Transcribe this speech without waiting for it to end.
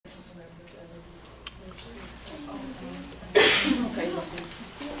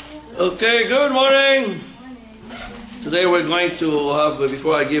Okay, good morning. Today we're going to have,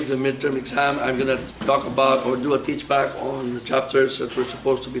 before I give the midterm exam, I'm going to talk about or do a teach back on the chapters that we're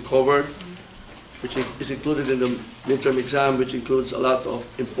supposed to be covered, which is included in the midterm exam, which includes a lot of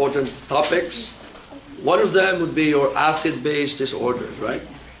important topics. One of them would be your acid-base disorders, right?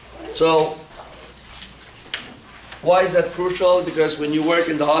 So, why is that crucial? Because when you work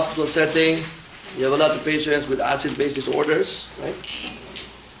in the hospital setting, you have a lot of patients with acid-base disorders, right?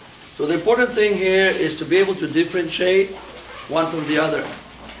 So the important thing here is to be able to differentiate one from the other.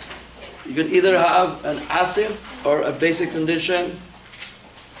 You could either have an acid or a basic condition,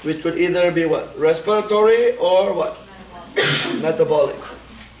 which could either be what? Respiratory or what? Metabolic.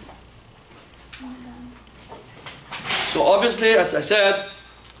 So obviously, as I said,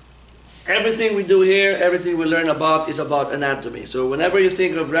 everything we do here, everything we learn about is about anatomy. So whenever you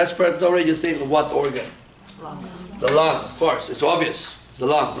think of respiratory, you think of what organ? Lungs. The lung, of course. It's obvious. It's the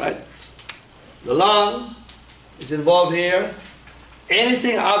lung, right? The lung is involved here.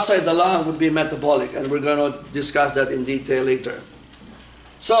 Anything outside the lung would be metabolic, and we're going to discuss that in detail later.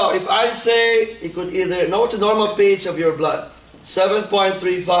 So if I say it could either, know what's the normal pH of your blood?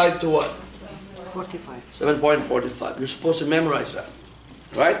 7.35 to what? 45. 7.45. You're supposed to memorize that,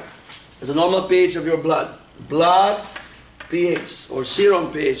 right? It's the normal pH of your blood. Blood pH, or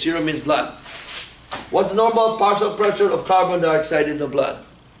serum pH. Serum means blood. What's the normal partial pressure of carbon dioxide in the blood?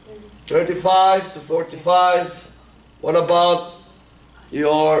 35 to 45. What about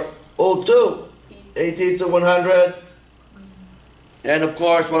your O2? 80 to 100. And of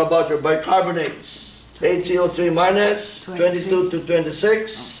course, what about your bicarbonates? HCO3 minus 22 to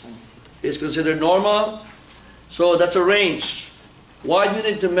 26 is considered normal. So that's a range. Why do you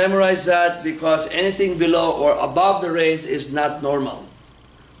need to memorize that? Because anything below or above the range is not normal.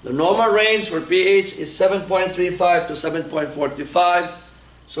 The normal range for pH is 7.35 to 7.45.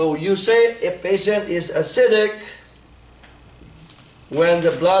 So you say a patient is acidic when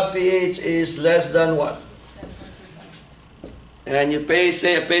the blood pH is less than what? And you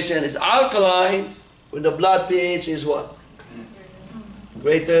say a patient is alkaline when the blood pH is what?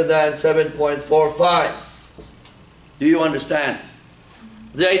 Greater than 7.45. Do you understand?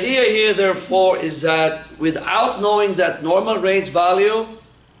 The idea here, therefore, is that without knowing that normal range value,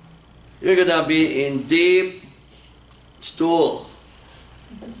 you're going to be in deep stool.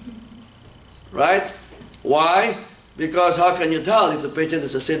 Right? Why? Because how can you tell if the patient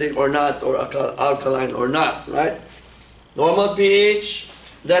is acidic or not, or alkaline or not, right? Normal pH,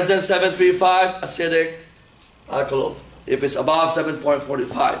 less than 7.35, acidic, alkaline. If it's above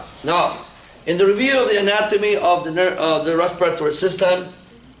 7.45. Now, in the review of the anatomy of the respiratory system,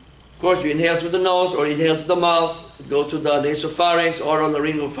 of course, you inhale through the nose or inhale through the mouth, go to the nasopharynx or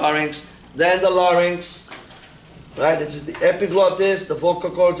laryngopharynx, then the larynx, right? This is the epiglottis, the vocal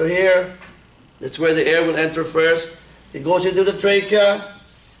cords are here. That's where the air will enter first. It goes into the trachea,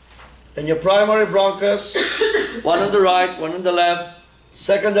 and your primary bronchus, one on the right, one on the left,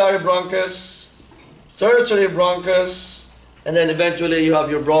 secondary bronchus, tertiary bronchus, and then eventually you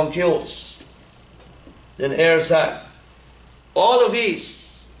have your bronchioles, then air sac. All of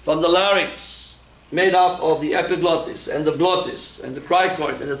these from the larynx, made up of the epiglottis and the glottis and the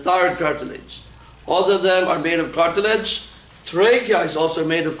cricoid and the thyroid cartilage. All of them are made of cartilage. Trachea is also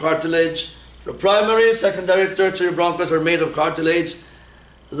made of cartilage. The primary, secondary, tertiary bronchus are made of cartilage.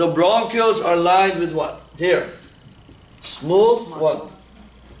 The bronchioles are lined with what? Here. Smooth what?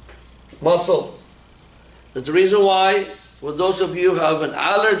 Muscle. That's the reason why, for those of you who have an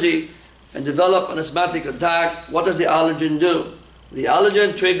allergy and develop an asthmatic attack, what does the allergen do? The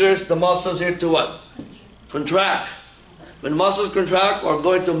allergen triggers the muscles here to what? Contract. When muscles contract or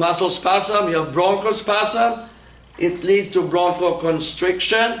go into muscle spasm, you have bronchospasm. It leads to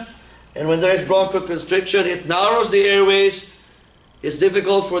bronchoconstriction. And when there is bronchoconstriction, it narrows the airways. It's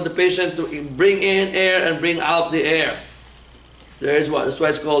difficult for the patient to bring in air and bring out the air. There is what? That's why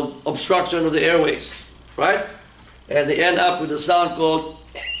it's called obstruction of the airways, right? And they end up with a sound called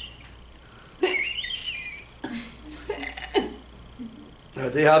Are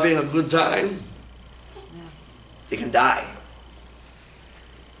they having a good time? They can die.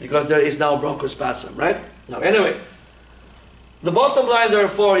 Because there is now bronchospasm, right? Now, anyway, the bottom line,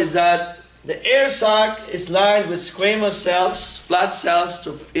 therefore, is that the air sac is lined with squamous cells, flat cells,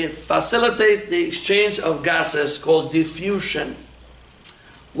 to facilitate the exchange of gases called diffusion.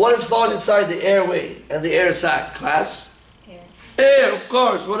 What is found inside the airway and the air sac, class? Air. Air, of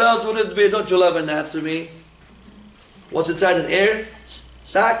course. What else would it be? Don't you love anatomy? What's inside an air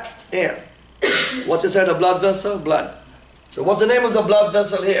sac? Air. What's inside a blood vessel? Blood. So what's the name of the blood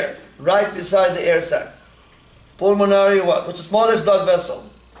vessel here? Right beside the air sac. Pulmonary what? What's the smallest blood vessel?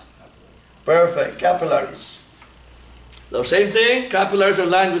 Perfect. Capillaries. The same thing. Capillaries are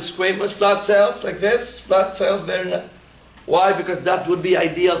lined with squamous flat cells like this. Flat cells, very nice. Why? Because that would be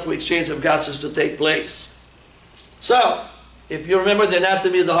ideal for exchange of gases to take place. So, if you remember the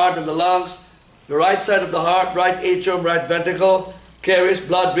anatomy of the heart and the lungs, the right side of the heart, right atrium, right ventricle, carries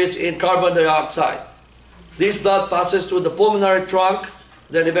blood rich in carbon dioxide. This blood passes through the pulmonary trunk,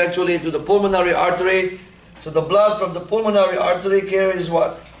 then eventually into the pulmonary artery. So the blood from the pulmonary artery carries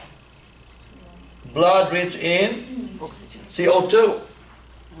what? Blood rich in Oxygen. CO2.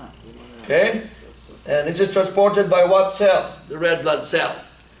 Okay? And this is transported by what cell? The red blood cell.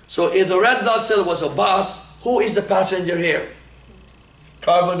 So if the red blood cell was a bus, who is the passenger here?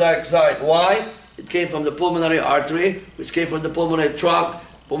 Carbon dioxide. Why? It came from the pulmonary artery, which came from the pulmonary trunk.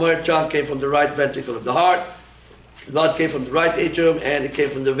 Pulmonary trunk came from the right ventricle of the heart. Blood came from the right atrium, and it came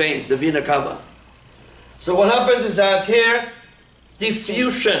from the vein, the vena cava. So what happens is that here,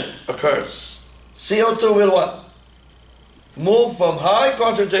 diffusion occurs. CO2 will what? Move from high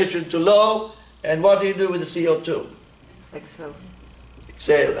concentration to low, and what do you do with the CO2? Exhale.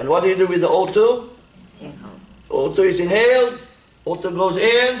 Exhale. And what do you do with the O2? Inhale. O2 is inhaled, O2 goes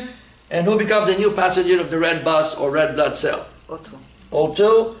in, and who becomes the new passenger of the red bus or red blood cell? O2.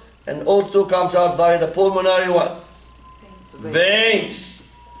 O2, and O2 comes out via the pulmonary what? Veins.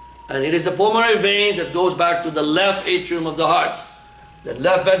 And it is the pulmonary veins that goes back to the left atrium of the heart. The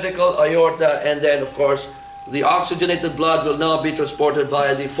left ventricle, aorta, and then of course the oxygenated blood will now be transported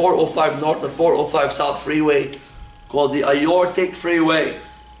via the 405 North and 405 South freeway called the aortic freeway.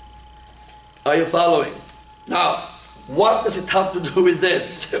 Are you following? Now, what does it have to do with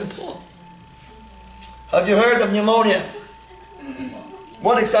this? Simple. Have you heard of pneumonia?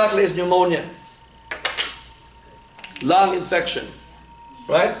 What exactly is pneumonia? Lung infection,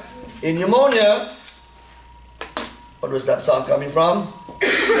 right? In pneumonia, what was that sound coming from?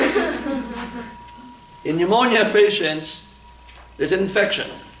 In pneumonia patients, there's an infection.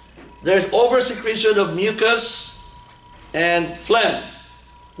 There's oversecretion of mucus and phlegm.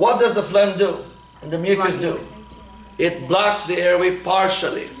 What does the phlegm do and the mucus do? It blocks the airway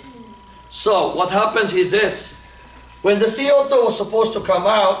partially. So what happens is this. When the CO2 was supposed to come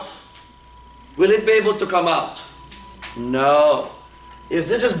out, will it be able to come out? No. If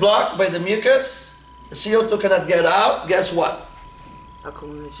this is blocked by the mucus, the CO2 cannot get out, guess what?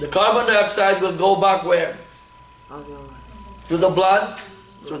 Accumulation. The carbon dioxide will go back where? Alveoli. To the blood,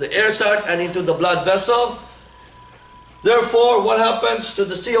 through the air sac and into the blood vessel. Therefore, what happens to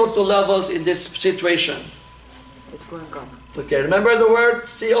the CO2 levels in this situation? It's going up. Okay, remember the word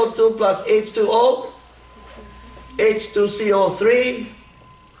CO2 plus H2O? H2CO3.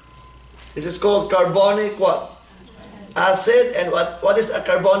 This is called carbonic what? Acid. And what is a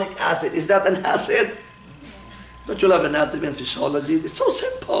carbonic acid? Is that an acid? Don't you love anatomy and physiology? It's so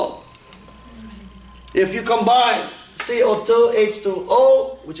simple. If you combine CO2,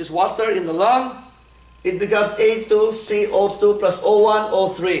 H2O, which is water in the lung, it becomes A2CO2 plus O1,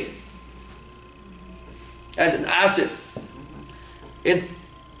 O3. And an acid. In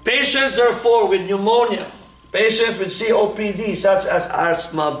patients, therefore, with pneumonia, patients with COPD, such as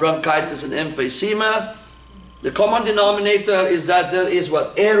asthma, bronchitis, and emphysema, the common denominator is that there is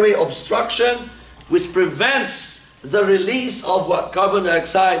what? Airway obstruction, which prevents the release of what? Carbon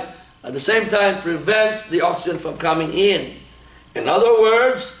dioxide, at the same time prevents the oxygen from coming in. In other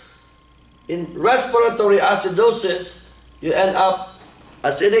words, in respiratory acidosis, you end up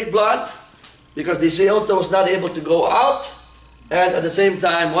acidic blood because the CO2 was not able to go out, and at the same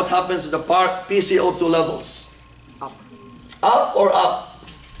time, what happens to the PCO2 levels? Up. Up or up?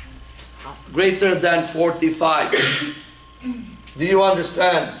 Greater than 45. Do you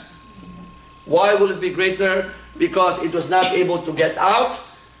understand? Why will it be greater? Because it was not able to get out.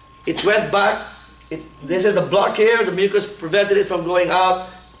 It went back. This is the block here. The mucus prevented it from going out.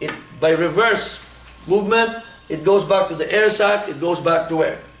 By reverse movement, it goes back to the air sac. It goes back to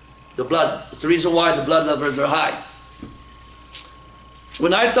where? The blood. It's the reason why the blood levels are high.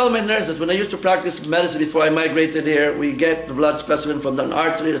 When I tell my nurses, when I used to practice medicine before I migrated here, we get the blood specimen from an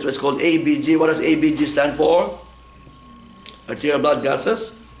artery. That's why it's called ABG. What does ABG stand for? Arterial blood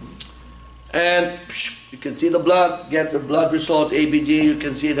gases. And you can see the blood, get the blood result, ABG. You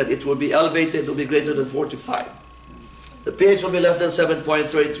can see that it will be elevated. It will be greater than 45. The pH will be less than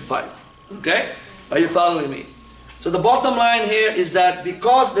 7.35. Okay? Are you following me? So the bottom line here is that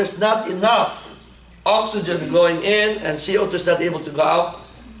because there's not enough oxygen going in and CO2 is not able to go out,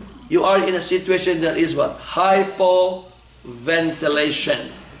 you are in a situation that is what? Hypoventilation.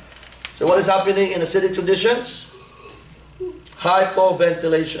 So what is happening in acidic conditions?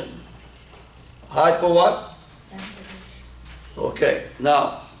 Hypoventilation. Hypo what? Okay,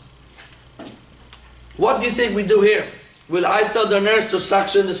 now, What do you think we do here? Will I tell the nurse to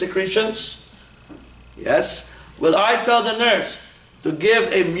suction the secretions? Yes. Will I tell the nurse to give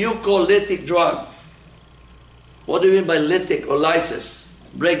a mucolytic drug? What do you mean by lytic or lysis?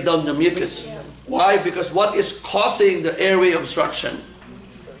 Break down the mucus. Yes. Why? Because what is causing the airway obstruction?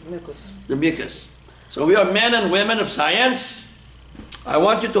 Mucus. The mucus. So we are men and women of science. I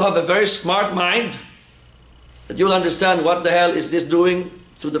want you to have a very smart mind, that you'll understand what the hell is this doing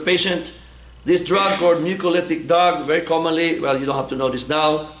to the patient. This drug called mucolytic drug, very commonly, well, you don't have to know this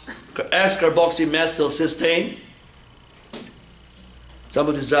now, S-carboxymethylcysteine. Some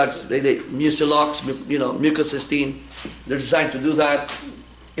of these drugs, they Mucilox, mucocysteine, they're designed to do that.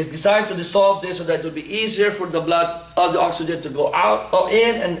 It's designed to dissolve this so that it will be easier for the blood, all the oxygen to go out, or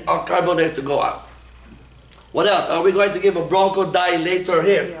in, and our carbon dioxide to go out. What else? Are we going to give a bronchodilator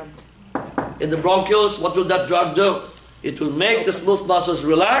here? Yeah. In the bronchioles, what will that drug do? It will make the smooth muscles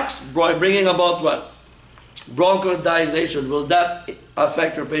relax, bringing about what? Bronchodilation. Will that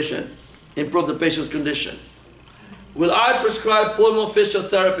affect your patient? Improve the patient's condition? Will I prescribe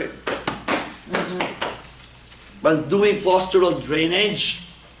pulmonophysiotherapy? By doing postural drainage?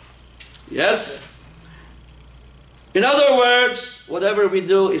 Yes? In other words, whatever we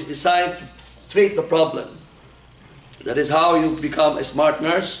do is designed to treat the problem. That is how you become a smart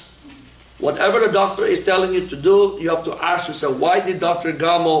nurse. Whatever the doctor is telling you to do, you have to ask yourself, why did Dr.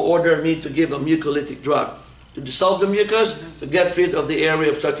 Gamo order me to give a mucolytic drug? To dissolve the mucus, to get rid of the airway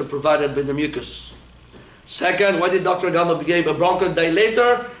obstruction provided by the mucus. Second, why did Dr. Gamo give a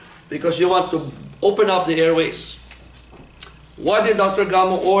bronchodilator? Because you want to open up the airways. Why did Dr.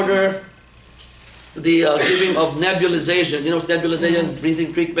 Gamo order the giving of nebulization? You know, nebulization,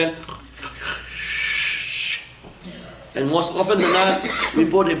 breathing treatment. And most often than not, we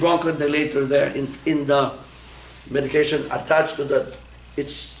put a bronchodilator there in the medication attached to the,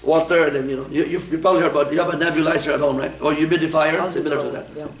 it's water, and then, you probably heard about it. You have a nebulizer at home, right? Or humidifier, similar to that.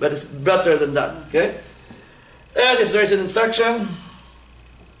 Yeah. But it's better than that, okay? And if there is an infection,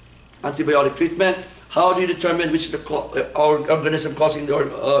 antibiotic treatment. How do you determine which is the organism causing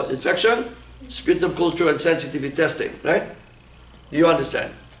the infection? Sputum culture and sensitivity testing, right? Do you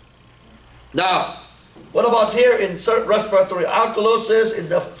understand? Now, what about here in respiratory alkalosis?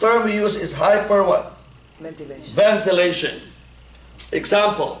 The term we use is hyper what? Ventilation. Ventilation.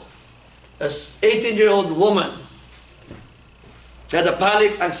 Example, an 18-year-old woman had a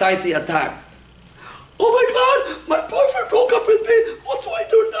panic anxiety attack. Oh my God, my boyfriend broke up with me. What do I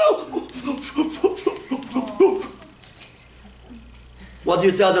do now? What do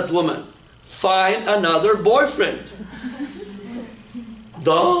you tell that woman? Find another boyfriend.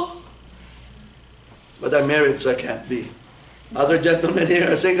 Duh. But I'm married, so I can't be. Other gentlemen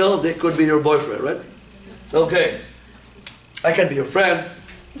here are single, they could be your boyfriend, right? Okay. I can be your friend.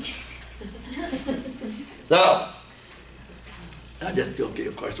 Now, I'm just joking,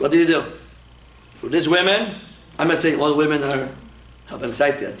 of course. What do you do? For these women, I'm not saying all women have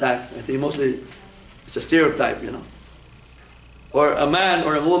anxiety attack. I think mostly it's a stereotype, Or a man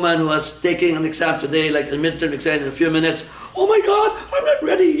or a woman who was taking an exam today, like a midterm exam in a few minutes. Oh my God, I'm not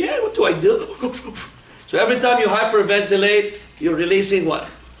ready yet. What do I do? So every time you hyperventilate, you're releasing what?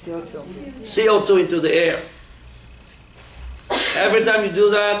 CO2. CO2 into the air. Every time you do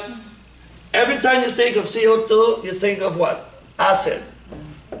that, every time you think of CO2, you think of what? Acid.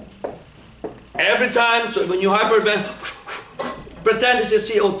 Every time, so when you hyperventilate, pretend it's the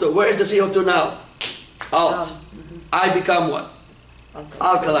CO2. Where is the CO2 now? Out. I become what?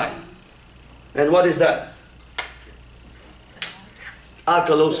 Alkaline. And what is that?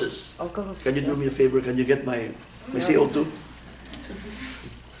 Alkalosis. Alkalosis. Can you do me a favor? Can you get my CO2?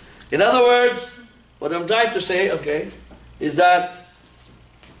 In other words, what I'm trying to say, okay, is that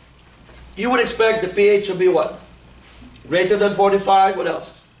you would expect the pH to be what? Greater than 45, what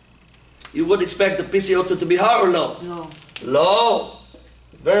else? You would expect the PCO2 to be high or low? No. Low.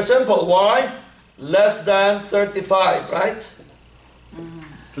 Very simple. Why? Less than 35, right?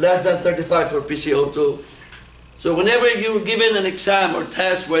 Less than 35 for PCO2. So whenever you're given an exam or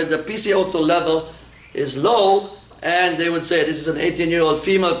test where the PCO2 level is low, and they would say this is an 18-year-old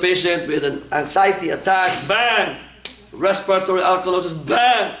female patient with an anxiety attack, bang! Respiratory alkalosis,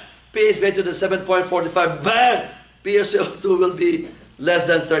 bang! pH greater than 7.45, bang! PCO2 will be less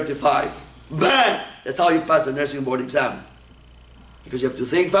than 35. Bang! That's how you pass the nursing board exam. Because you have to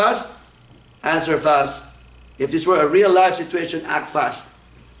think fast, answer fast. If this were a real life situation, act fast.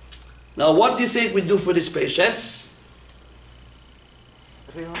 Now, what do you think we do for these patients?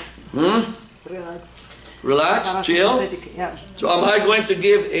 Relax. Relax. Relax, chill. Yeah. So am I going to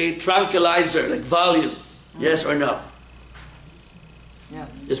give a tranquilizer, like Valium? Yes or no? Yeah.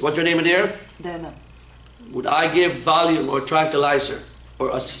 Yes, what's your name, dear? Then would I give Valium or tranquilizer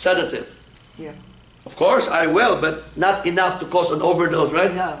or a sedative? Yeah. Of course I will, but not enough to cause an overdose,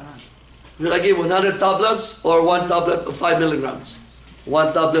 right? No, no. Should I give 100 tablets or one tablet of 5 milligrams?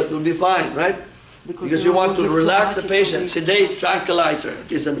 One tablet will be fine, right? Because you want to give too relax much, the it will patient. be- Sedate, tranquilizer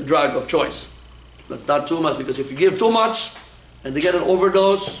is a drug of choice. But not too much, because if you give too much and they get an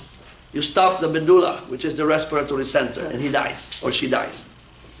overdose, you stop the medulla, which is the respiratory center, and he dies or she dies.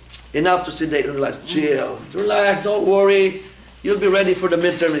 Enough to sedate and relax. Chill. Relax, don't worry. You'll be ready for the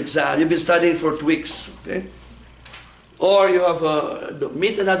midterm exam. You've been studying for 2 weeks. Okay? Or you have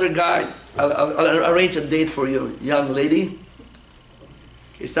meet another guy. I'll arrange a date for you, young lady.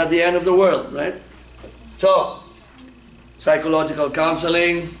 It's not the end of the world, right? So, psychological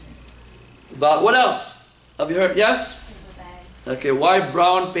counseling. What else? Have you heard? Yes? Okay, why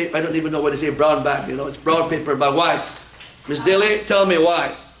brown paper? I don't even know what they say, brown bag. You know, it's brown paper, but why? Miss Dilly, tell me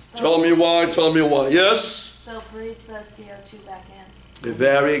why. Tell me why, tell me why. Yes? They'll breathe the CO2 back in.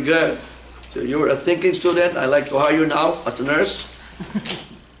 Very good. So you're a thinking student. I'd like to hire you now as a nurse.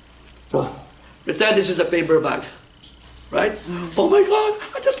 So, pretend this is a paper bag. Right? Oh my God,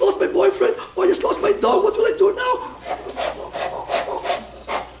 I just lost my boyfriend. Oh, I just lost my dog. What will I do now?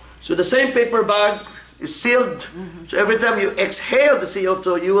 So the same paper bag is sealed. So every time you exhale the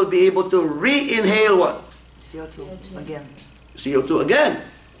CO2, you will be able to re-inhale what? CO2 again. CO2 again.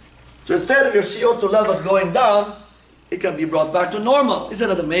 So instead of your CO2 levels going down, it can be brought back to normal. Isn't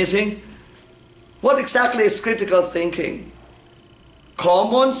that amazing? What exactly is critical thinking?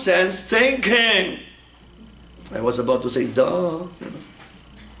 Common sense thinking. I was about to say duh.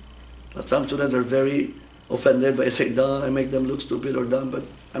 But some students are very offended by saying duh. I make them look stupid or dumb, but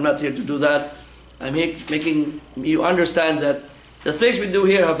I'm not here to do that. I'm here making you understand that the things we do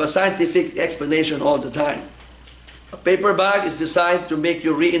here have a scientific explanation all the time. A paper bag is designed to make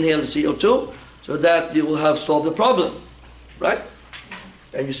you re-inhale the CO2 so that you will have solved the problem, right?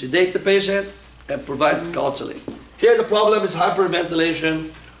 And you sedate the patient and provide counseling. Here the problem is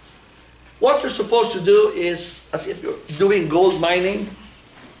hyperventilation. What you're supposed to do is, as if you're doing gold mining.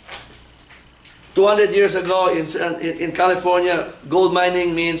 200 years ago in California, gold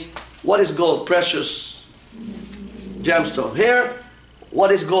mining means, what is gold? Precious gemstone. Here,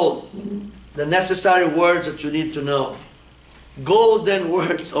 what is gold? The necessary words that you need to know. Golden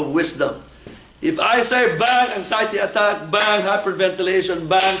words of wisdom. If I say bang, anxiety attack, bang, hyperventilation,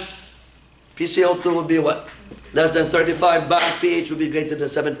 bang, PCO2 will be what? Less than 35, bang, pH will be greater than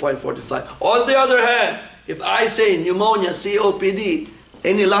 7.45. On the other hand, if I say pneumonia, COPD,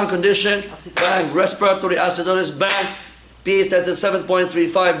 any lung condition, bang, respiratory acidosis, bang, pH less than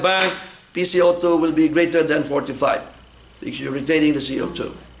 7.35, bang, PCO2 will be greater than 45 because you're retaining the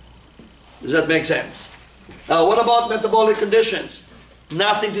CO2. Does that make sense? Now, what about metabolic conditions?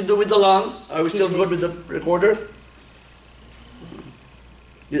 Nothing to do with the lung. Are we still good with the recorder?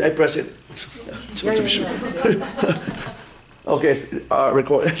 Did I press it? Okay,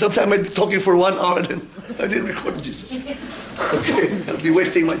 record. Sometimes I'm talking for 1 hour and then I didn't record, Jesus. Okay, I'll be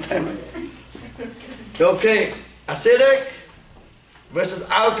wasting my time. Okay, acidic versus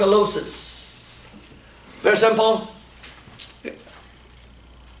alkalosis. Very simple.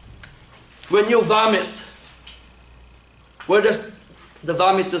 When you vomit, where does the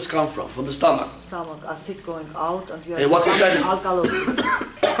vomitus come from? From the stomach. Stomach, acid going out, and you And have what's inside this? alkalosis.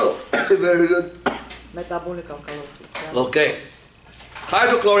 Very good. Metabolic alkalosis. Yeah. Okay.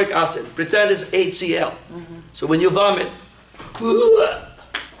 Hydrochloric acid. Pretend it's HCl. So when you vomit,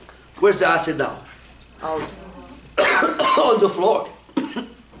 where's the acid now? Out. On the floor.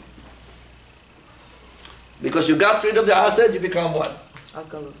 Because you got rid of the acid, you become what?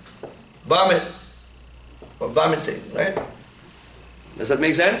 Alkalosis. Vomit. Or vomiting, right? Does that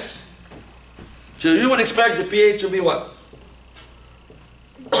make sense? So you would expect the pH to be what?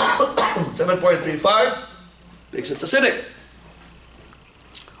 7.35 because it's acidic.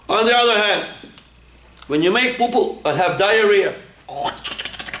 On the other hand, when you make poo-poo and have diarrhea,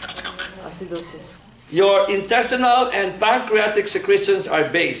 Acidosis. your intestinal and pancreatic secretions are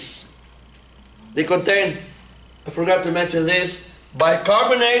base. They contain, I forgot to mention this,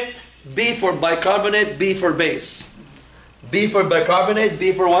 bicarbonate, B for bicarbonate, B for base. B for bicarbonate,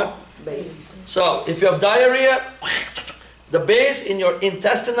 B for what? Base. So, if you have diarrhea, the base in your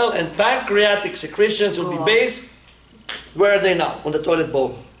intestinal and pancreatic secretions will be base. Where are they now? On the toilet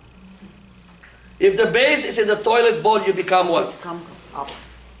bowl. If the base is in the toilet bowl, you become what? Acid come up.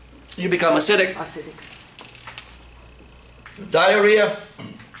 You become acidic. Acidic. Diarrhea,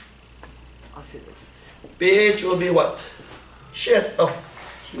 Acidosis. pH will be what? Shit. Oh,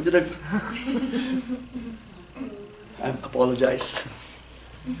 what did I apologize.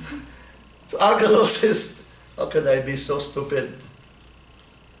 So alkalosis, how could I be so stupid?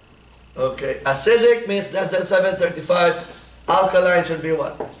 Okay, acidic means less than 735. Alkaline should be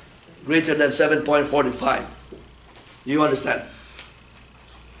what? Greater than 7.45. You understand?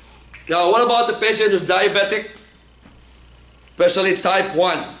 Now, what about the patient who's diabetic? Especially type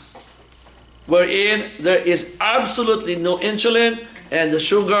 1, wherein there is absolutely no insulin and the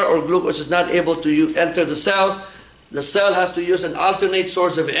sugar or glucose is not able to enter the cell. The cell has to use an alternate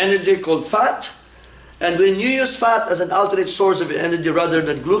source of energy called fat. And when you use fat as an alternate source of energy rather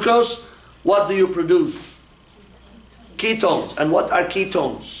than glucose, what do you produce? Ketones. And what are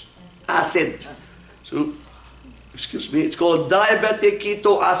ketones? Acid. So, excuse me, it's called diabetic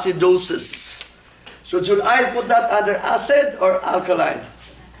ketoacidosis. So should I put that under acid or alkaline?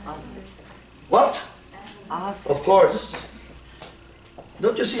 Acid. What? Acid. Of course.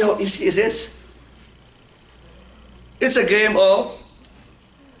 Don't you see how easy it is? It's a game of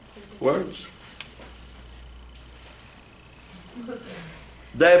words.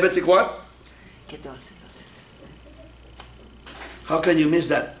 Diabetic what? Ketoacidosis. How can you miss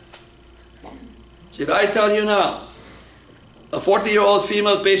that? See, if I tell you now, a 40-year-old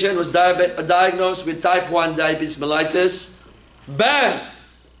female patient was diagnosed with type 1 diabetes mellitus, bam!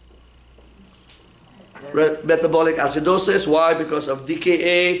 Metabolic acidosis. Why? Because of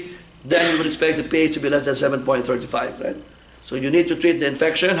DKA. Then you would expect the pH to be less than 7.35, right? So you need to treat the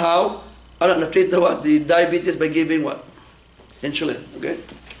infection. How? Treat the what? The diabetes by giving what? Insulin, okay?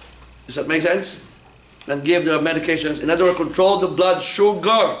 Does that make sense? And give the medications. In other words, control the blood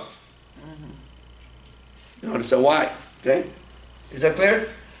sugar. You understand why, okay? Is that clear?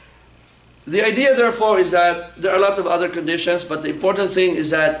 The idea, therefore, is that there are a lot of other conditions, but the important thing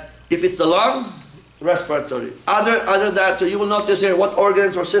is that if it's the lung, respiratory. Other than that, so you will notice here what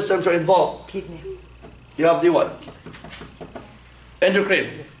organs or systems are involved. Kidney. You have the what? Endocrine.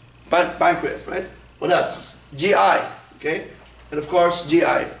 Pancreas, right? What else? GI, okay? And of course, GI.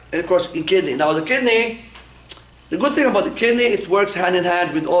 And of course, in kidney. Now, the kidney, the good thing about the kidney, it works hand in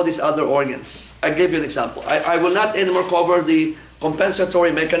hand with all these other organs. I give you an example. I will not anymore cover the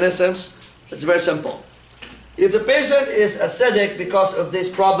compensatory mechanisms. It's very simple. If the patient is acidic because of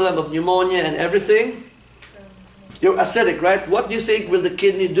this problem of pneumonia and everything, you're acidic, right? What do you think will the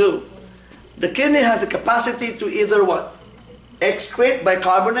kidney do? The kidney has the capacity to either what? Excrete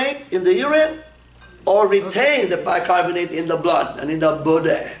bicarbonate in the urine or retain the bicarbonate in the blood and in the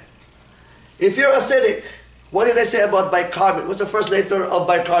body. If you're acidic, what did I say about bicarbonate? What's the first letter of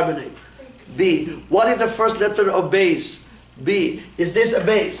bicarbonate? B. What is the first letter of base? B. Is this a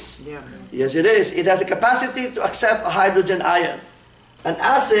base? Yeah. Yes, it is. It has the capacity to accept a hydrogen ion. An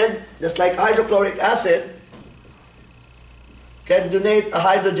acid, just like hydrochloric acid, can donate a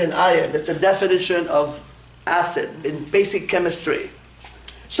hydrogen ion. That's a definition of acid in basic chemistry.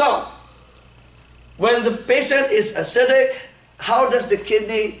 So, when the patient is acidic, how does the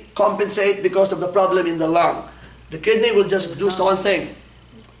kidney compensate because of the problem in the lung? The kidney will just do one thing.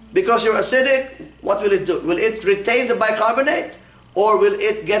 Because you're acidic, what will it do? Will it retain the bicarbonate? Or will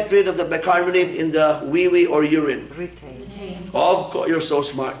it get rid of the bicarbonate in the wee-wee or urine? Retain. Of course, you're so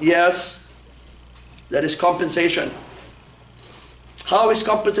smart. Yes, that is compensation. How is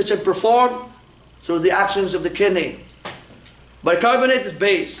compensation performed? Through the actions of the kidney. Bicarbonate is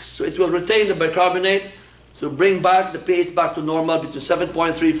base, so it will retain the bicarbonate to bring back the pH back to normal between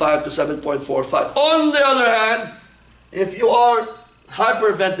 7.35 to 7.45. On the other hand, if you are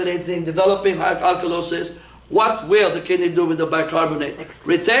hyperventilating, developing alkalosis, what will the kidney do with the bicarbonate? Excrete.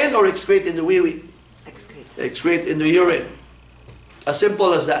 Retain or excrete in the wee-wee? Excrete. Excrete in the urine. As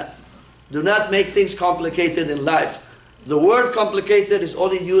simple as that. Do not make things complicated in life. The word complicated is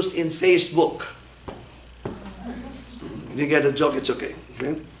only used in Facebook. You get the joke, it's okay.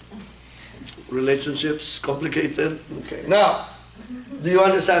 Relationships, complicated. Okay. Now, do you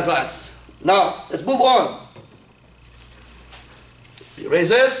understand, class? Now, let's move on. Erase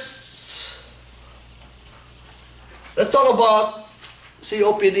this. Let's talk about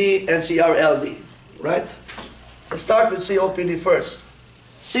COPD and CRLD, right? Let's start with COPD first.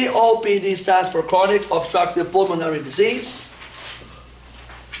 COPD stands for chronic obstructive pulmonary disease.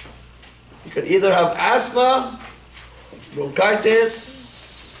 You can either have asthma,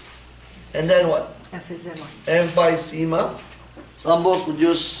 bronchitis, and then what? Emphysema. Emphysema. Some books would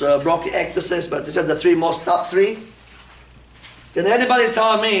use bronchiectasis, but these are the top three. Can anybody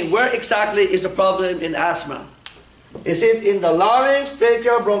tell me where exactly is the problem in asthma? Is it in the larynx,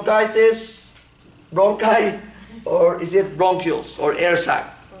 trachea, bronchitis, bronchi, or is it bronchioles or air sac?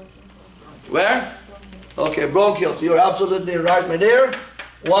 Where? Okay, bronchioles. You're absolutely right, my dear.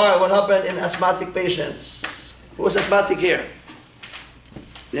 Why? What happened in asthmatic patients? Who was asthmatic here?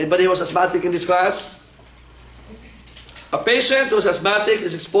 Anybody who's asthmatic in this class? A patient who's asthmatic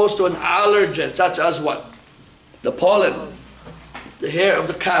is exposed to an allergen, such as what? The pollen, the hair of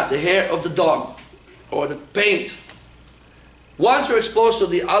the cat, the hair of the dog, or the paint. Once you're exposed to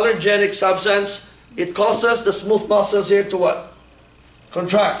the allergenic substance, it causes the smooth muscles here to what?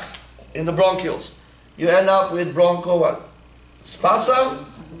 Contract in the bronchioles. You end up with broncho what? Spasm.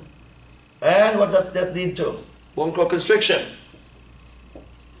 And what does that lead to? Bronchoconstriction.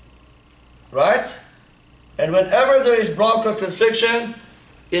 Right? And whenever there is bronchoconstriction,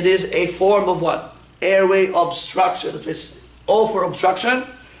 it is a form of what? Airway obstruction. It is O for obstruction.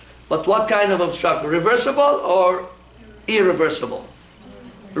 But what kind of obstruction? Reversible or irreversible?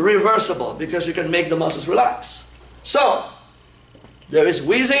 Reversible, because you can make the muscles relax. So, there is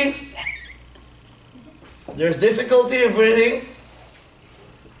wheezing. There's difficulty of breathing.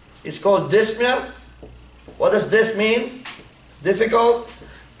 It's called dyspnea. What does this mean? Difficult.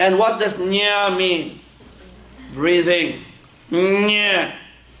 And what does nya mean? Breathing. Nya.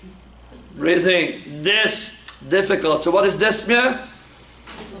 Breathing. This. Difficult. So what is dyspnea?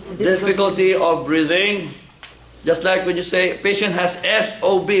 Difficulty of breathing. Just like when you say patient has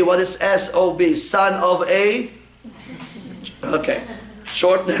SOB. What is SOB? Son of a? Okay.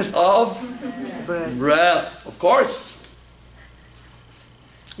 Shortness of breath. Of course.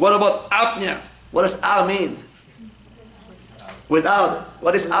 What about apnea? What does A mean? Without.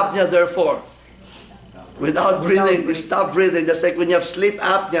 What is apnea therefore? Without breathing. You stop breathing. Just like when you have sleep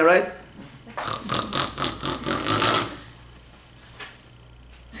apnea, right?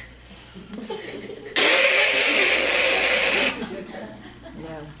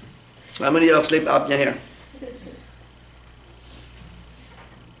 How many of you have sleep apnea here?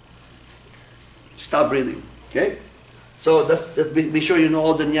 Stop breathing. Okay? So be sure you know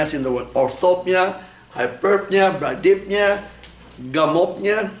all the nyas in the word. Orthopnea, hyperpnea, bradypnea,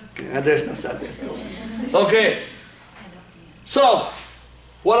 gamopnea, and there's no sadness. Okay. So,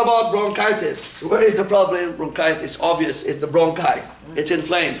 what about bronchitis? Where is the problem in bronchitis? Obvious. It's the bronchi. It's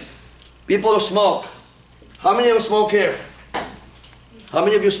inflamed. People who smoke. How many of you smoke here? How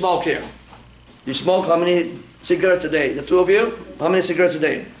many of you smoke here? You smoke how many cigarettes a day? The two of you? How many cigarettes a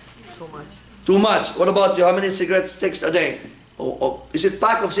day? So much. Too much. What about you? How many cigarette sticks a day? Is it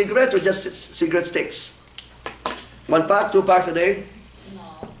pack of cigarettes or just cigarette sticks? 1 pack, 2 packs a day?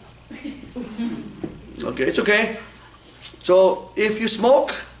 No. Okay, it's okay. So if you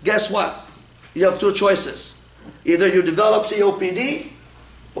smoke, guess what? You have 2 choices. Either you develop COPD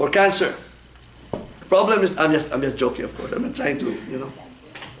or cancer. The problem is, I'm just joking, of course. I'm not trying to, you know.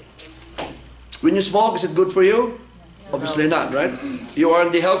 When you smoke, is it good for you? Obviously not, right? You are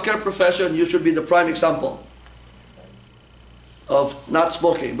in the healthcare profession, you should be the prime example of not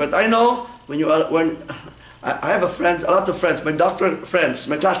smoking. But I know when I have a lot of friends, my doctor friends,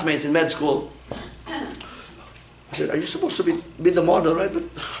 my classmates in med school. I said, are you supposed to be the model, right? But,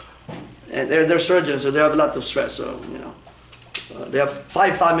 and they're surgeons, so they have a lot of stress, so, you know. They have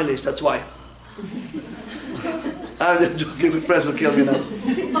 5 families, that's why. I'm just joking, my friends will kill me now.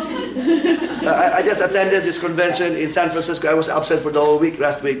 I just attended this convention in San Francisco. I was absent for the whole week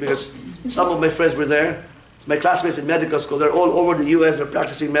last week because some of my friends were there. My classmates in medical school, they're all over the U.S., they're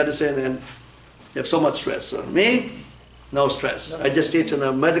practicing medicine and they have so much stress. So me, no stress. I just teach in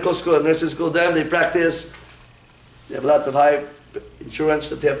a medical school, a nursing school. Them, they practice. They have a lot of high insurance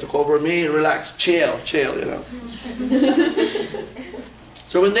that they have to cover. Me, relax, chill, you know.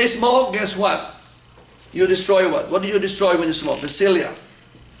 So when they smoke, guess what? You destroy what? What do you destroy when you smoke? The cilia.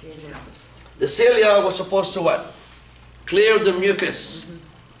 The cilia was supposed to what? Clear the mucus.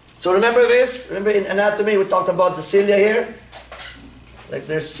 So remember this? Remember in anatomy we talked about the cilia here? Like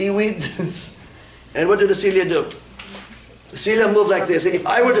there's seaweed. And what do the cilia do? The cilia move like this. If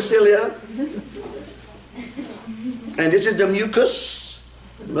I were the cilia, and this is the mucus.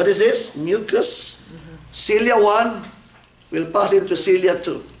 What is this? Mucus. Cilia 1 will pass into cilia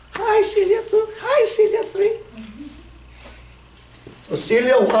 2. Hi cilia 2, hi cilia 3. So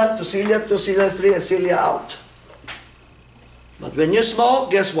cilia 1 to cilia 2, cilia 3, and cilia out. But when you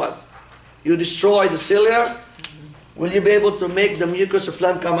smoke, guess what? You destroy the cilia. Will you be able to make the mucus or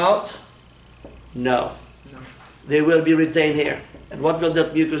phlegm come out? No. They will be retained here. And what will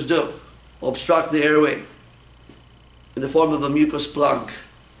that mucus do? Obstruct the airway in the form of a mucus plug.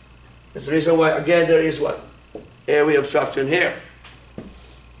 That's the reason why, again, there is what? Airway obstruction here.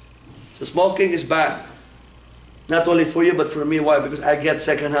 So smoking is bad. Not only for you, but for me. Why? Because I get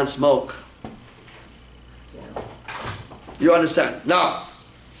secondhand smoke. You understand? Now,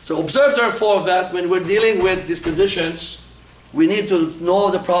 so observe therefore that when we're dealing with these conditions, we need to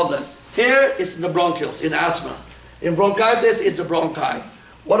know the problem. Here is the bronchioles in asthma. In bronchitis, it's the bronchi.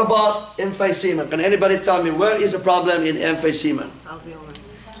 What about emphysema? Can anybody tell me where is the problem in emphysema? Alveolar.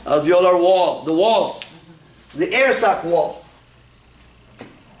 Alveolar wall, the wall, the air sac wall.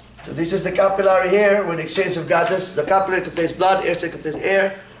 So this is the capillary here with exchange of gases. The capillary contains blood, air sac contains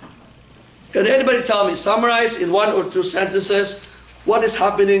air. Can anybody tell me, summarize in 1 or 2 sentences, what is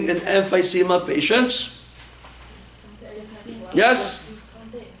happening in emphysema patients? Yes?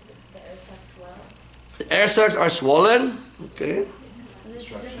 The air sacs are swollen. Okay.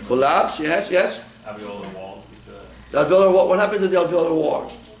 Collapse, yes, yes. Alveolar wall. The alveolar wall, what happened to the alveolar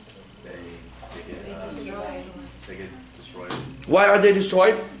wall? They get destroyed. Why are they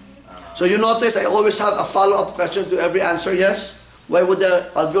destroyed? So you notice I always have a follow-up question to every answer, yes? Why would the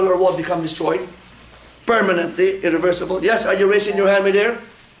alveolar wall become destroyed? Permanently, irreversible. Yes, are you raising your hand, my dear? I'm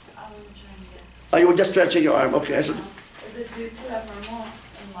trying to guess. Are you just stretching your arm? Okay, I said, Is it due to abnormal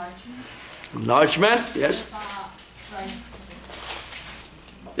enlargement? enlargement, yes. Right.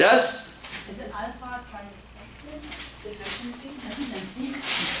 Yes? Is it alpha tricyclic deficiency?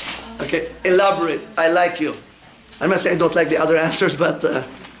 Okay, elaborate. I like you. I'm not saying I don't like the other answers, but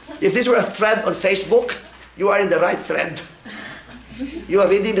if this were a thread on Facebook, you are in the right thread. You are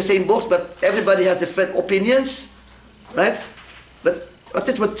reading the same books, but everybody has different opinions, right? But what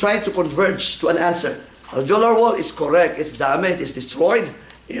is we're trying to converge to an answer? Alveolar wall is correct. It's damaged. It's destroyed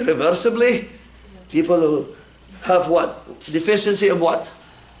irreversibly. People who have what? Deficiency of what?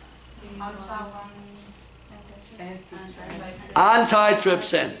 Alpha 1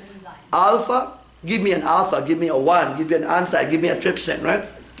 Antitrypsin. Alpha, give me an alpha, give me a 1, give me an anti, give me a trypsin, right?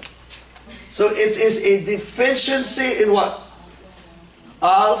 So it is a deficiency in what?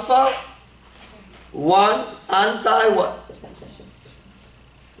 Alpha 1 anti what?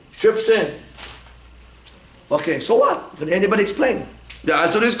 Trypsin. Okay, so what? Can anybody explain? The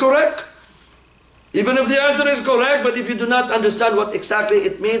answer is correct. Even if the answer is correct, but if you do not understand what exactly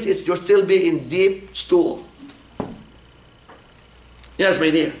it means, you'll still be in deep stool. Yes, my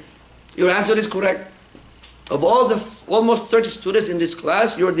dear. Your answer is correct. Of all the almost 30 students in this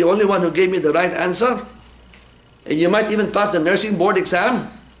class, you're the only one who gave me the right answer. And you might even pass the nursing board exam.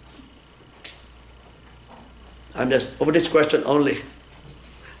 I'm just over this question only.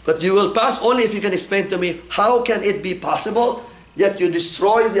 But you will pass only if you can explain to me how can it be possible that you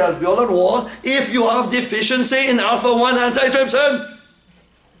destroy the alveolar wall if you have deficiency in alpha-1 antitrypsin.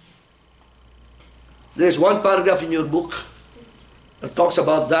 There's one paragraph in your book that talks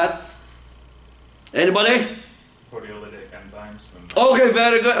about that. Anybody? Proteolytic enzymes. Okay,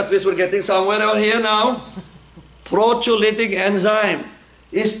 very good. At least we're getting somewhere out here now. Proteolytic enzyme.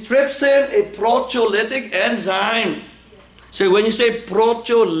 Is trypsin a proteolytic enzyme? So when you say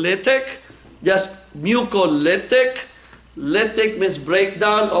proteolytic, just mucolytic. Lytic means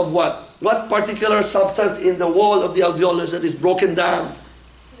breakdown of what? What particular substance in the wall of the alveolus that is broken down?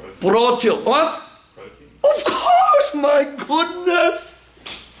 Protein. What? Protein. Of course, my goodness.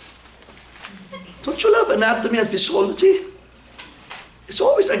 Don't you love anatomy and physiology? It's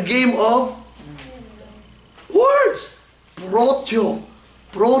always a game of words. Proteo,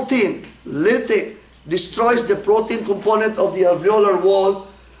 protein, lytic, destroys the protein component of the alveolar wall.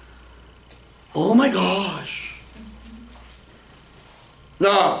 Oh my gosh.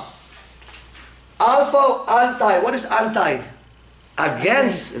 Now, alpha anti, what is anti?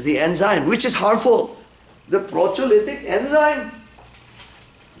 Against the enzyme, which is harmful. The proteolytic enzyme.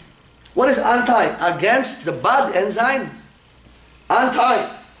 What is anti? Against the bad enzyme. Anti.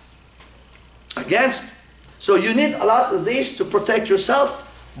 Against. So you need a lot of these to protect yourself.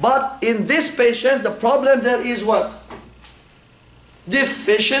 But in this patient, the problem there is what?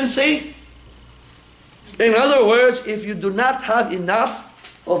 Deficiency. In other words, if you do not have enough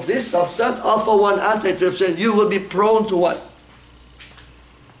of this substance, alpha-1 antitrypsin, you will be prone to what?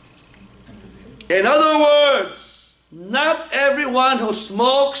 In other words, not everyone who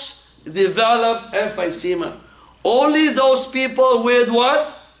smokes develops emphysema. Only those people with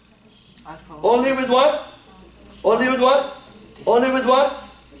what? Only with what? Only with what? Only with what?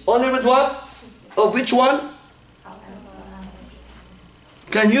 Only with what? Of which one?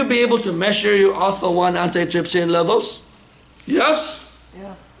 Can you be able to measure your alpha-1 antitrypsin levels? Yes?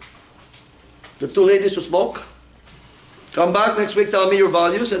 Yeah. The two ladies who smoke? Come back next week, tell me your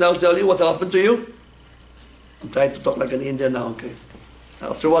values, and I'll tell you what happened to you. I'm trying to talk like an Indian now, okay?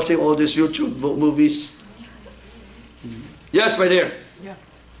 After watching all these YouTube movies. Yes, my dear? Yeah.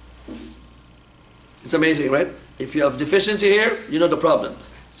 It's amazing, right? If you have deficiency here, you know the problem.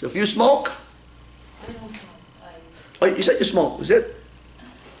 So if you smoke, I don't know. oh, you said you smoke, is it?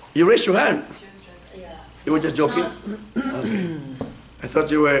 You raised your hand. Yeah. You were just joking? Okay. I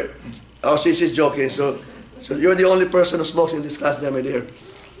thought you were, oh, she's joking. So you're the only person who smokes in this class there, my dear.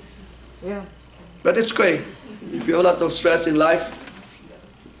 Yeah. But it's great if you have a lot of stress in life.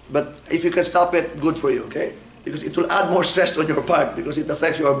 But if you can stop it, good for you, okay? Because it will add more stress on your part because it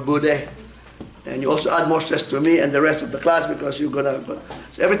affects your bude. And you also add more stress to me and the rest of the class because you're gonna.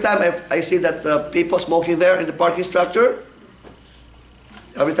 So every time I see that people smoking there in the parking structure,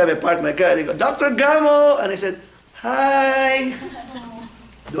 every time I park my car, they go, Dr. Gamo! And I said, hi!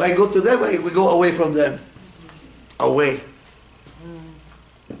 Do I go to them or we go away from them? Away.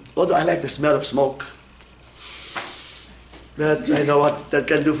 Although I like the smell of smoke. That I know what that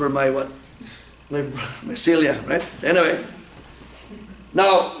can do for my cilia, right? Anyway.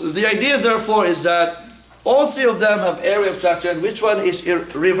 Now, the idea therefore is that all three of them have area obstruction. Which one is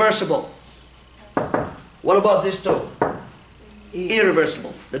irreversible? What about these two?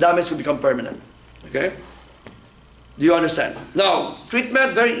 Irreversible. The damage will become permanent. Okay? Do you understand? Now,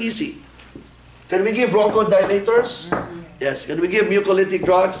 treatment, very easy. Can we give bronchodilators? Yes. Can we give mucolytic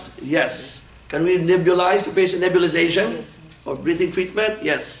drugs? Yes. Can we nebulize the patient? Nebulization? Yes. Or breathing treatment?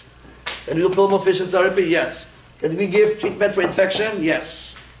 Yes. Can we do pulmonary therapy? Yes. Can we give treatment for infection?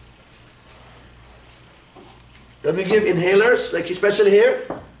 Yes. Can we give inhalers, like especially here?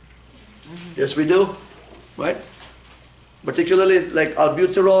 Yes, we do. Right? Particularly like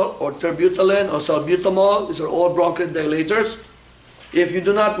albuterol or terbutaline or salbutamol. These are all bronchodilators. If you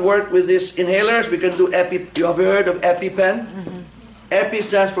do not work with these inhalers, we can do you have heard of EpiPen? Epi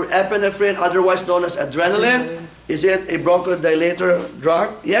stands for epinephrine, otherwise known as adrenaline. Is it a bronchodilator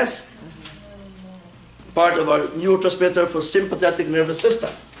drug? Yes. Part of our neurotransmitter for sympathetic nervous system.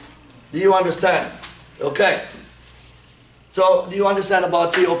 Do you understand? Okay. So, do you understand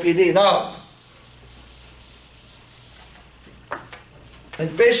about COPD? Now, in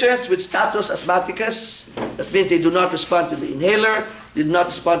patients with status asthmaticus, that means they do not respond to the inhaler, they do not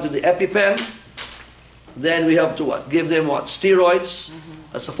respond to the EpiPen, then we have to what? Give them what? Steroids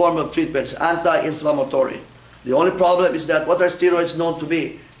as a form of treatment. It's anti-inflammatory. The only problem is that what are steroids known to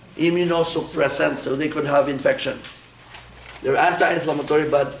be? Immunosuppressants, so they could have infection. They're anti-inflammatory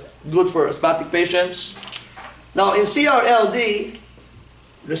but good for asthmatic patients. Now in CRLD,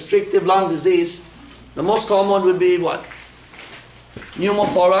 restrictive lung disease, the most common would be what?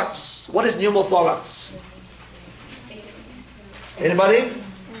 Pneumothorax. What is pneumothorax? Anybody?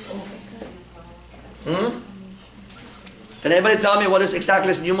 Can anybody tell me what is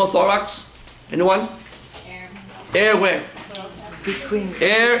exactly pneumothorax? Anyone? Airway. Between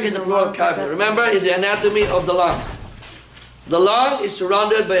Air in the pleural cavity. Remember, in the anatomy of the lung. The lung is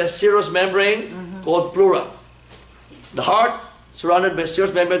surrounded by a serous membrane called pleura. The heart surrounded by a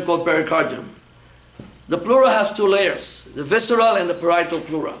serous membrane called pericardium. The pleura has two layers, the visceral and the parietal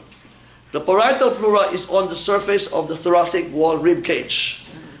pleura. The parietal pleura is on the surface of the thoracic wall rib cage.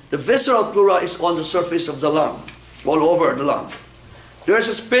 The visceral pleura is on the surface of the lung, all over the lung. There is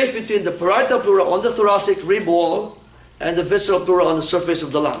a space between the parietal pleura on the thoracic rib wall and the visceral pleura on the surface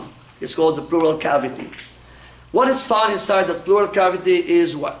of the lung. It's called the pleural cavity. What is found inside the pleural cavity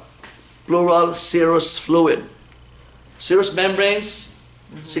is what? Pleural serous fluid. Serous membranes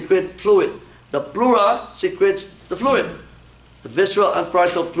secrete fluid. The pleura secretes the fluid. The visceral and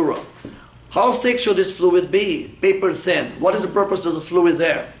parietal pleura. How thick should this fluid be? Paper thin. What is the purpose of the fluid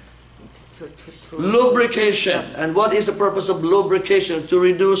there? Lubrication. And what is the purpose of lubrication? To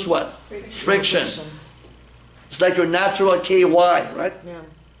reduce what? Friction. It's like your natural KY, right? Yeah.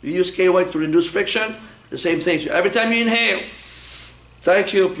 You use KY to reduce friction. The same thing. So every time you inhale,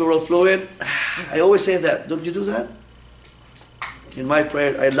 thank you, pleural fluid. I always say that. Don't you do that? In my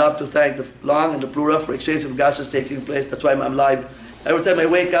prayer, I love to thank the lung and the pleura for exchange of gases taking place. That's why I'm alive. Every time I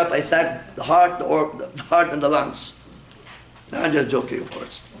wake up, I thank the heart, the heart and the lungs. I'm just joking, of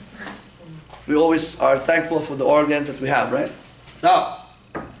course. We always are thankful for the organs that we have, right? Now,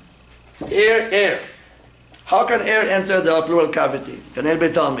 air. How can air enter the pleural cavity? Can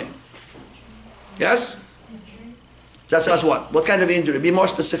anybody tell me? Yes? That's us what? What kind of injury? Be more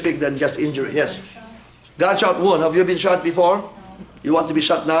specific than just injury. Yes. Gunshot wound. Have you been shot before? You want to be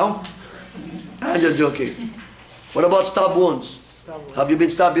shot now? I'm just joking. What about stab wounds? Have you been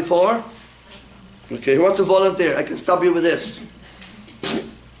stabbed before? Okay, who wants to volunteer? I can stab you with this.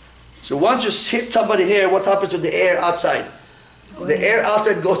 So once you hit somebody here, what happens to the air outside? The air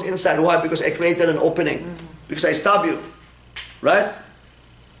outside goes inside. Why? Because I created an opening. Because I stab you. Right?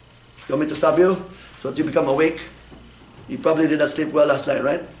 You want me to stab you? So that you become awake? You probably did not sleep well last night,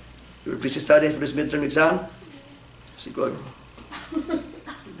 right? You were busy studying for this midterm exam? Siguro.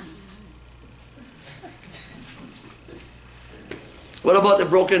 What about a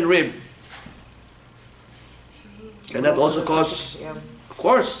broken rib? Can that also cause? Yeah. Of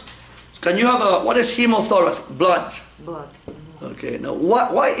course. Can you have what is hemothorax? Blood. Blood. Okay, now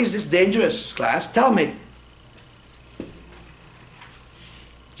why is this dangerous, class? Tell me.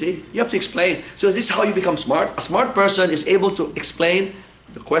 See, you have to explain. So this is how you become smart. A smart person is able to explain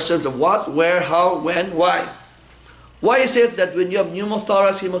the questions of what, where, how, when, why. Why is it that when you have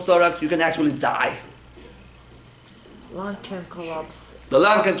pneumothorax, hemothorax, you can actually die? Lung can collapse. The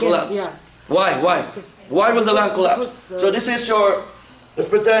lung can collapse. Yeah. Why? Why will the lung collapse? Because, So this is your, let's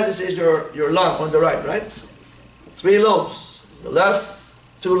pretend this is your lung on the right? 3 lobes. The left,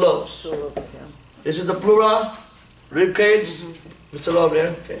 2 lobes. So, yeah. This is the pleura, rib cage. It's a lobe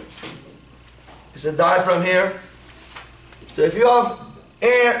here. Okay. It's a diaphragm here. So if you have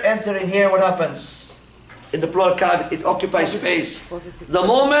air entering here, what happens? In the pleural cavity, it occupies space. Positive. The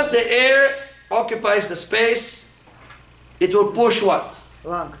moment the air occupies the space, it will push what?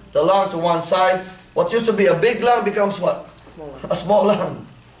 Lung. The lung to one side. What used to be a big lung becomes what? Smaller. A small lung.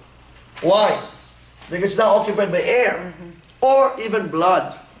 Why? Because it's now occupied by air or even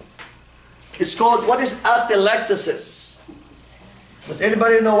blood. It's called, what is atelectasis? Does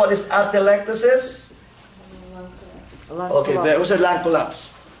anybody know what is atelectasis? Lung Okay, collapse. what's a lung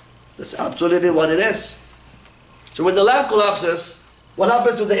collapse? That's absolutely what it is. So when the lung collapses, what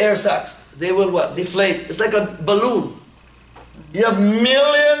happens to the air sacs? They will what? Deflate. It's like a balloon. You have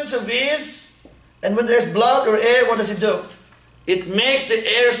millions of these, and when there's blood or air, what does it do? It makes the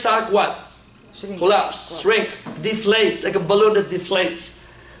air sac what? Shrink. Collapse, shrink, deflate, like a balloon that deflates.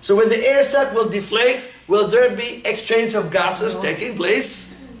 So when the air sac will deflate, will there be exchange of gases taking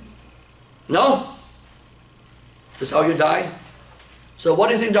place? No. That's how you die. So what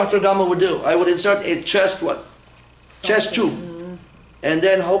do you think Dr. Gama would do? I would insert a chest what? Chest tube. And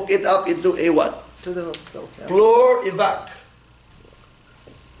then hook it up into a what? To the hospital. Yeah. Pleur evac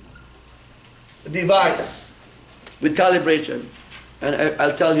device with calibration. And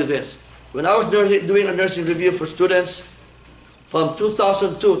I'll tell you this. When I was doing a nursing review for students from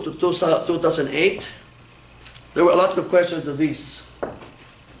 2002 to 2008, there were a lot of questions of these.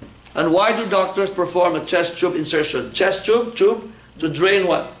 And why do doctors perform a chest tube insertion? Chest tube to drain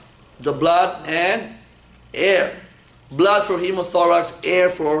what? The blood and air. Blood for hemothorax, air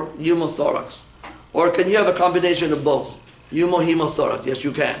for pneumothorax. Or can you have a combination of both? Hemothorax, yes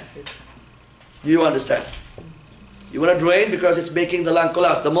you can. Do you understand? You want to drain because it's making the lung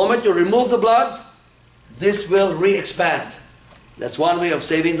collapse. The moment you remove the blood, this will re-expand. That's one way of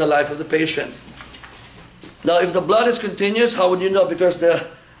saving the life of the patient. Now if the blood is continuous, how would you know? Because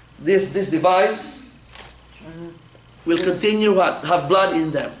this device will continue what? Have blood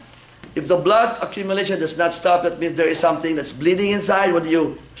in them. If the blood accumulation does not stop, that means there is something that's bleeding inside. What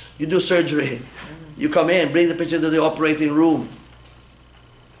do? You do surgery. You come in, bring the patient to the operating room.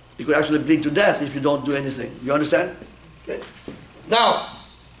 You could actually bleed to death if you don't do anything. You understand? Okay. Now,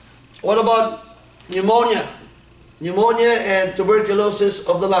 what about pneumonia? Pneumonia and tuberculosis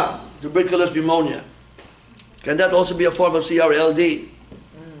of the lung. Tuberculous pneumonia. Can that also be a form of CRLD?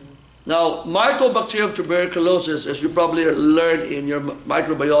 Now, Mycobacterium tuberculosis, as you probably learned in your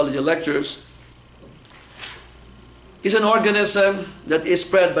microbiology lectures, is an organism that is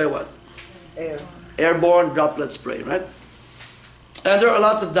spread by what? Air. Airborne droplet spray, right? And there are a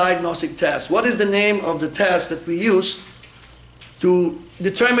lot of diagnostic tests. What is the name of the test that we use to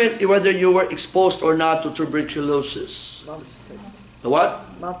determine whether you were exposed or not to tuberculosis? Malthus test. The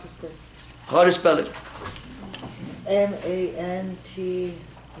what? Malthus test. How do you spell it? M-A-N-T.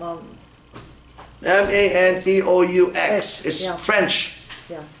 M-A-N-T-O-U-X. It's Yeah. French.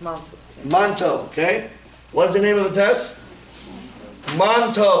 Yeah, Malthus. Yeah. Manto, okay? What is the name of the test?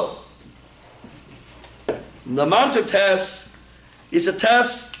 Manto. The Manto test is a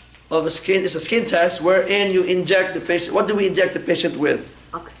test of a skin, it's a skin test wherein you inject the patient. What do we inject the patient with?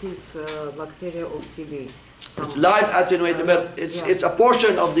 Active bacteria of TB. It's live attenuated, but it's Yeah. a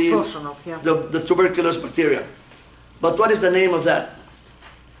portion of the, Portion of, yeah. the tuberculous bacteria. But what is the name of that?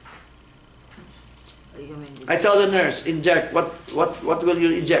 You mean I tell the nurse, inject. What will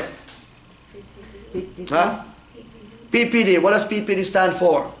you inject? Huh? PPD. What does PPD stand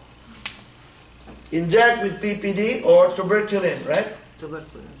for? Inject with PPD or tuberculin, right?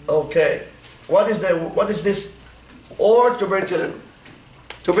 Tuberculosis. Okay. What is this? Or tuberculin?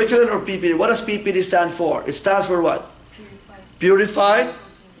 Tuberculin or PPD? What does PPD stand for? It stands for what? Purified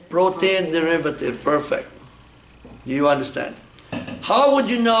protein derivative. Perfect. Do you understand? How would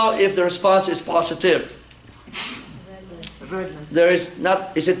you know if the response is positive? Redness. There is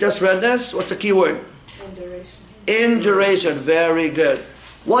not, is it just redness? What's the key word? Induration. Very good.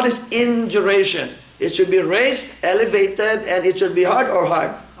 What is induration? It should be raised, elevated, and it should be hard or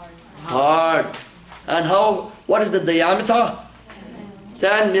hard? Hard. And what is the diameter?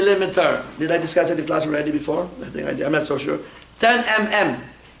 10 millimeter. Did I discuss it in class already before? I think I did. I'm not so sure. 10 mm.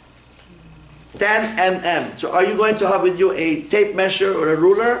 10 mm. So are you going to have with you a tape measure or a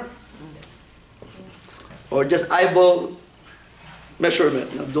ruler? Or just eyeball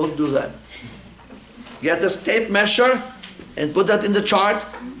measurement? No, don't do that. Get this tape measure and put that in the chart.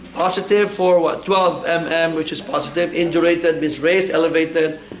 Positive for what? 12 mm, which is positive. Indurated means raised,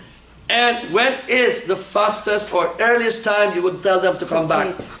 elevated. And when is the fastest or earliest time you would tell them to come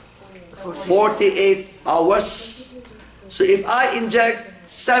back? 48 hours. So if I inject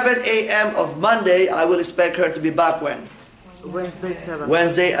 7 a.m. of Monday, I will expect her to be back when? Wednesday 7.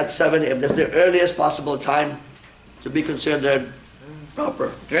 Wednesday at 7 a.m. That's the earliest possible time to be considered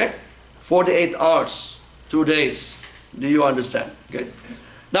proper. Okay? 48 hours, 2 days. Do you understand? Okay?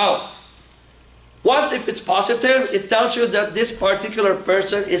 Now, once if it's positive, it tells you that this particular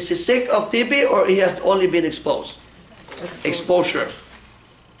person is he sick of TB or he has only been exposed. Exposure.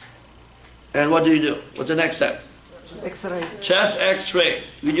 And what do? What's the next step? X-ray. Chest X-ray.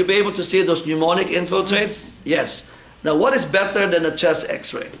 Will you be able to see those pneumonic infiltrates? Yes. Now, what is better than a chest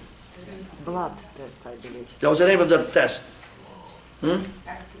X-ray? Blood test, I believe. That was the name of the test. Hmm?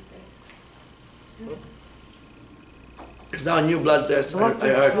 It's now a new blood test. Blood I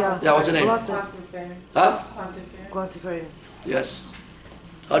heard. test, Yeah, what's the name? Blood test. Huh? Quantiferin. Yes.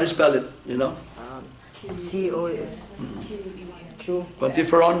 How do you spell it? You know? C-O-S. Q.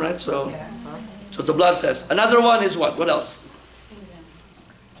 Quantiferon, right? So it's a blood test. Another one is what? What else?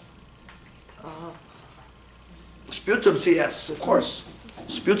 Sputum CS, of course.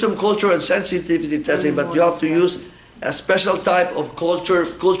 Sputum culture and sensitivity testing, but you have to use a special type of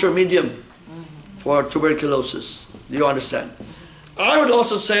culture medium for tuberculosis. Do you understand? I would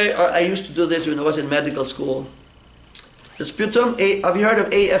also say, I used to do this when I was in medical school. The sputum, have you heard of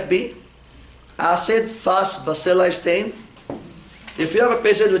AFB? Acid fast bacilli stain. If you have a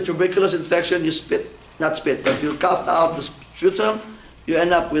patient with tuberculosis infection, you not spit, but you cough out the sputum, you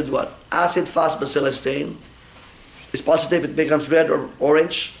end up with what? Acid fast bacilli stain. It's positive, it becomes red or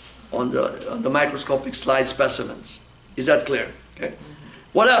orange on the microscopic slide specimens. Is that clear? Okay.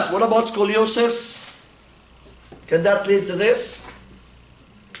 What else? What about scoliosis? Can that lead to this?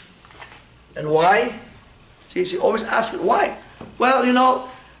 And why? See, she always asks me, why? Well, you know,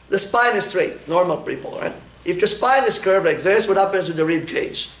 the spine is straight, normal people, right? If your spine is curved like this, what happens to the rib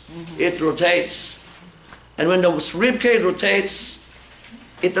cage? It rotates. And when the rib cage rotates,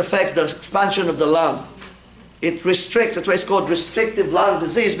 it affects the expansion of the lung. It restricts, that's why it's called restrictive lung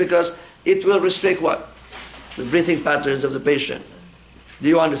disease, because it will restrict what? The breathing patterns of the patient. Do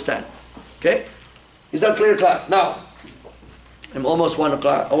you understand? Okay? Is that clear, class? Now, I'm almost 1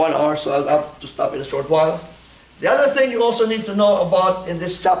 hour, so I'll have to stop in a short while. The other thing you also need to know about in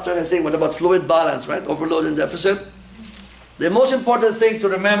this chapter, I think, what about fluid balance, right? Overload and deficit. The most important thing to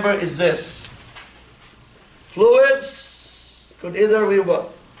remember is this. Fluids could either be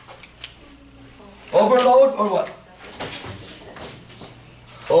what? Overload or what?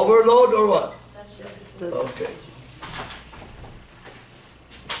 Overload or what? Okay.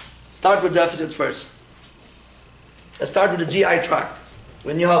 Start with deficit first. Let's start with the GI tract.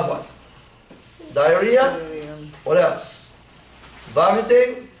 When you have what? Diarrhea? What else?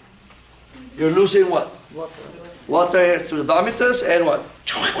 Vomiting? You're losing what? Water. Water through the vomitus and what?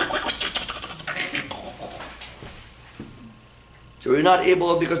 So you're not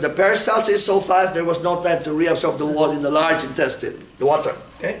able, because the peristalsis is so fast, there was no time to reabsorb the wall in the large intestine, the water.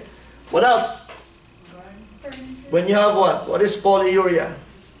 Okay? What else? When you have what? What is polyuria?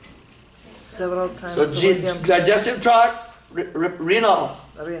 Several times. So digestive tract, renal,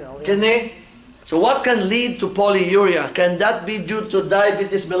 Renal. Yeah. kidney. So what can lead to polyuria? Can that be due to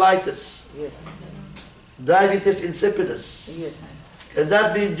diabetes mellitus? Yes. Diabetes insipidus? Yes. Can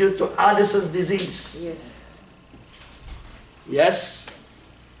that be due to Addison's disease? Yes. Yes.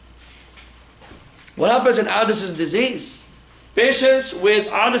 What happens in Addison's disease? Patients with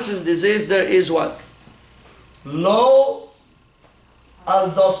Addison's disease, there is what? Low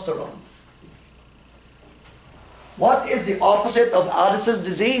aldosterone. What is the opposite of Addison's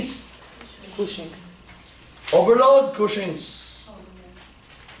disease? Cushing. Overload, Cushing's.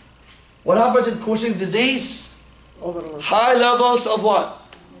 What happens in Cushing's disease? Overload. High levels of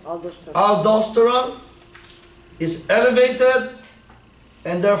what? Aldosterone. Aldosterone is elevated,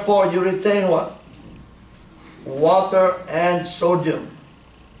 and therefore you retain what? Water and sodium.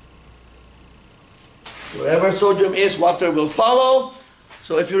 Wherever sodium is, water will follow.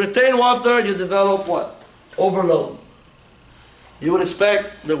 So if you retain water, you develop what? Overload. You will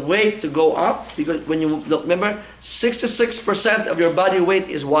expect the weight to go up, because when you remember, 66% of your body weight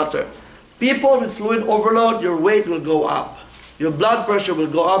is water. People with fluid overload, your weight will go up. Your blood pressure will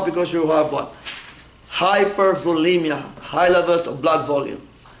go up because you have what? hypervolemia, high levels of blood volume.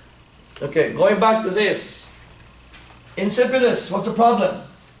 Okay, going back to this. Insipidus, what's the problem?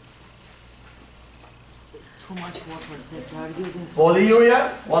 Too much water. They are using.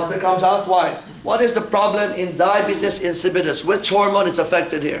 Polyuria, water comes out. Why? What is the problem in diabetes insipidus? Which hormone is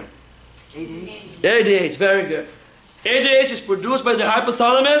affected here? ADH. ADH, very good. ADH is produced by the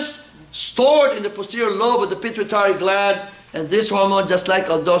hypothalamus, stored in the posterior lobe of the pituitary gland, and this hormone, just like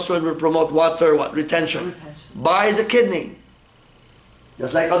aldosterone, will promote water retention by the kidney.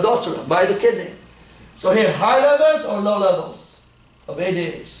 Just like aldosterone, by the kidney. So here, high levels or low levels of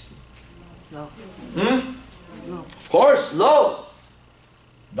ADH? No. Hmm? No. Of course, low.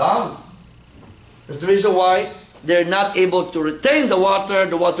 Down. That's the reason why they're not able to retain the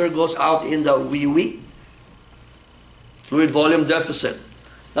water goes out in the wee-wee. Fluid volume deficit.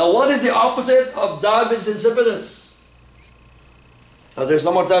 Now what is the opposite of diabetes insipidus? Now there's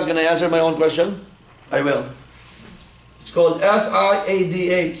no more time. Can I answer my own question? I will. It's called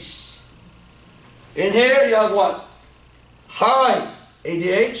SIADH. In here you have what? High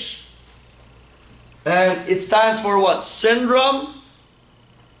ADH. And it stands for what? Syndrome.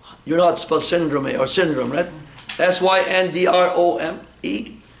 You know how to spell syndrome or syndrome, right? SYNDROME.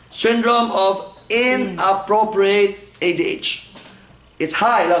 Syndrome of inappropriate ADH. It's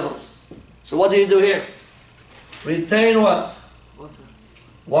high levels. So what do you do here? Retain what? Water.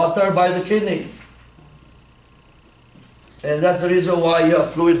 Water by the kidney. And that's the reason why you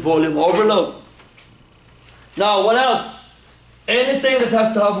have fluid volume overload. Now what else? Anything that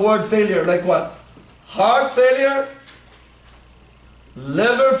has to have word failure, like what? Heart failure,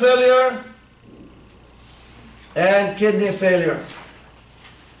 liver failure, and kidney failure.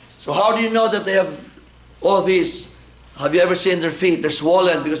 So how do you know that they have all these? Have you ever seen their feet? They're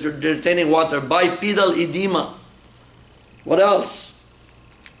swollen because they're retaining water. Bipedal edema. What else?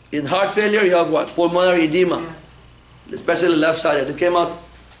 In heart failure, you have what? Pulmonary edema. Especially left-sided. It came out,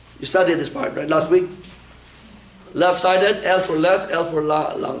 you studied this part, right, last week? Left-sided, L for left, L for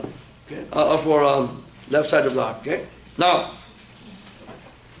lung. Okay? Or for left side of lung, okay? Now,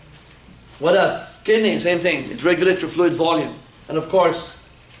 what else? Kidney, same thing. It regulates your fluid volume. And of course,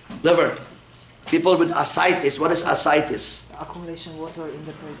 liver. People with ascites. What is ascites? Accumulation water in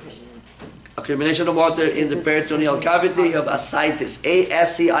the peritoneum. Accumulation of water in the peritoneal cavity. You have ascites.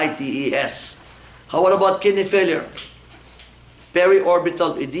 ASCITES. How about kidney failure?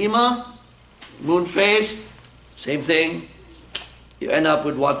 Periorbital edema, moon phase, same thing. You end up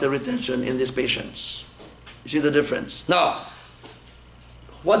with water retention in these patients. You see the difference? Now,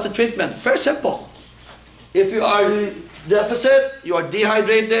 what's the treatment? Very simple. If you are deficit, you are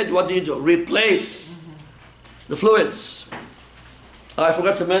dehydrated, what do? Replace the fluids. I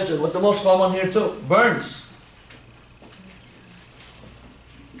forgot to mention, what's the most common here too? Burns.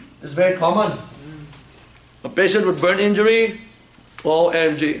 It's very common. A patient with burn injury,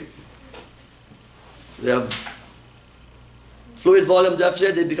 OMG. They have fluid volume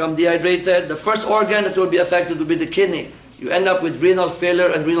deficit, they become dehydrated. The first organ that will be affected will be the kidney. You end up with renal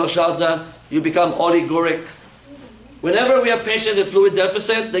failure and renal shutdown. You become oliguric. Whenever we have patients with fluid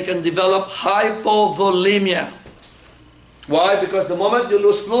deficit, they can develop hypovolemia. Why? Because the moment you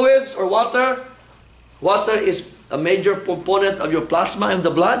lose fluids or water, water is a major component of your plasma in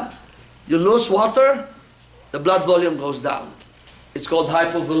the blood. You lose water, the blood volume goes down. It's called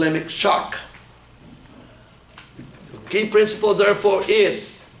hypovolemic shock. The key principle, therefore,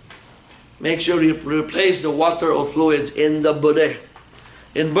 is make sure you replace the water or fluids in the body.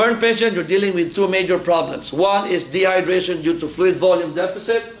 In burn patient, you're dealing with two major problems. One is dehydration due to fluid volume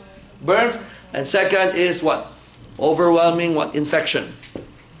deficit, burns, and second is what? Overwhelming what? Infection.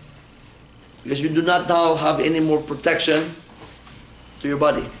 Because you do not now have any more protection to your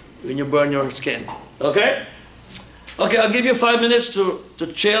body when you burn your skin. Okay? Okay, I'll give you 5 minutes to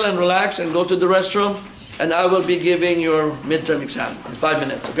chill and relax and go to the restroom, and I will be giving your midterm exam in 5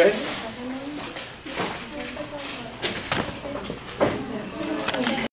 minutes, okay?